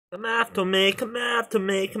Come after me, come after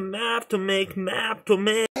me, come after me, come after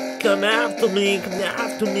me. Come after me, come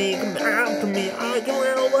after me, come after me. I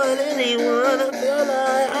can outrun anyone. I feel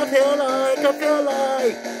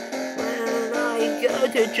like when I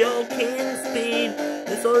go to JereKing speed.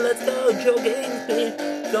 So let's go, JereKing speed.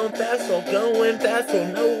 Going faster,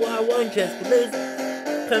 no I won't just lose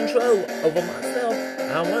control over myself.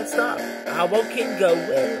 I won't stop, I won't keep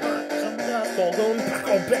going. Come faster, going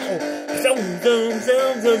pow pow. Zoom, zoom,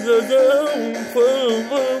 zoom, zoom, zoom, zoom, boom,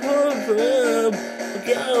 boom, boom, boom.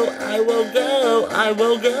 Go, I will go, I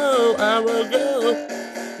will go, I will go.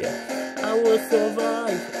 Yeah, I will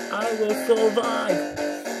survive, I will survive.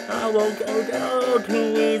 I won't go down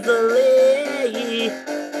too easily.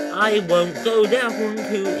 I won't go down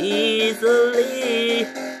too easily.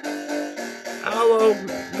 I will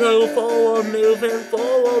go forward, moving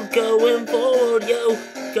forward, going forward, yo.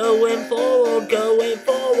 Going forward, going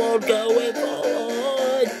forward, going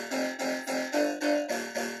forward.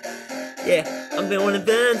 Yeah, I'm feeling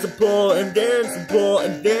invincible, invincible,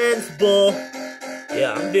 invincible.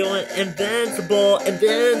 Yeah, I'm feeling invincible,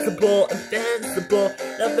 invincible, invincible.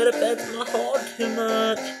 Nothing affects my heart too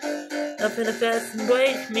much. Nothing affects and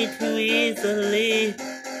breaks me too easily.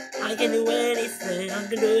 I can do anything, I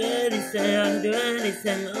can do anything, I can do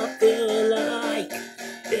anything. I feel like,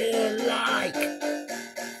 feel like,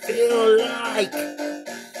 feel like,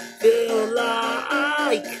 feel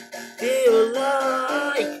like, feel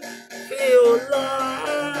like, feel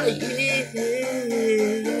like,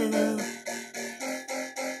 yeah.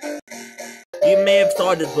 You may have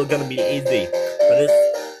thought this was gonna be easy, but it's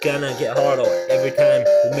gonna get harder every time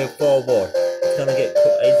we move forward. It's gonna get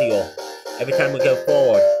easier every time we go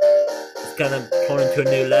forward. It's gonna turn into a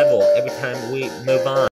new level every time we move on.